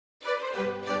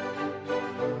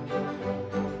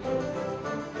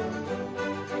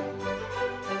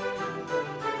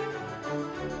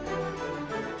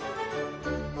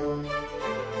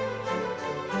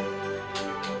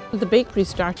the bakery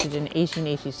started in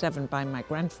 1887 by my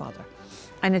grandfather,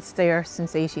 and it's there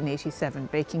since 1887,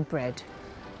 baking bread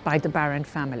by the Barron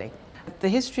family. The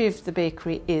history of the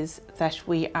bakery is that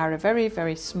we are a very,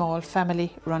 very small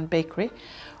family-run bakery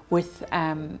with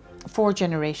 4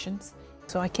 generations.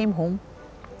 So I came home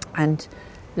and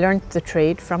learned the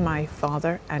trade from my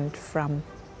father and from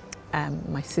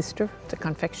my sister, the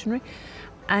confectionery,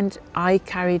 and I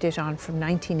carried it on from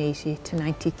 1980 to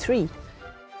 93.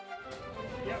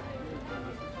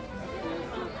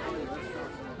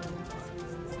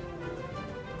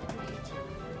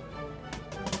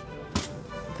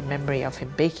 The memory of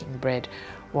him baking bread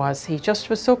was he just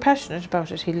was so passionate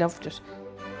about it, he loved it.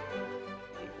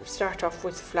 We start off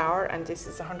with flour, and this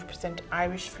is 100%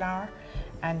 Irish flour,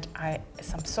 and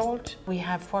some salt. We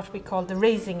have what we call the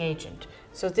raising agent.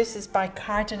 So this is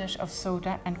bicarbonate of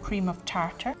soda and cream of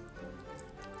tartar.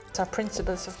 Our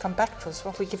principles have come back to us.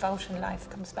 What we give out in life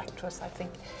comes back to us, I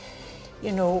think.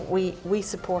 You know, we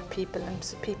support people,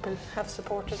 and people have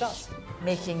supported us.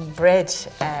 Making bread,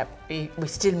 we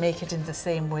still make it in the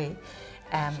same way,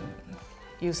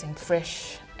 using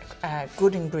fresh,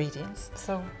 good ingredients.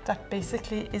 So that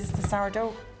basically is the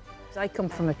sourdough. I come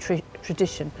from a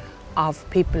tradition of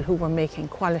people who were making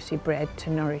quality bread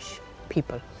to nourish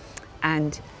people,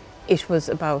 and it was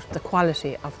about the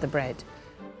quality of the bread.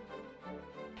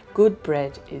 Good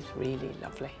bread is really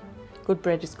lovely. Good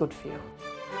bread is good for you.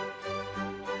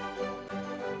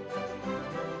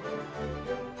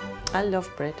 I love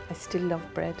bread. I still love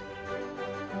bread.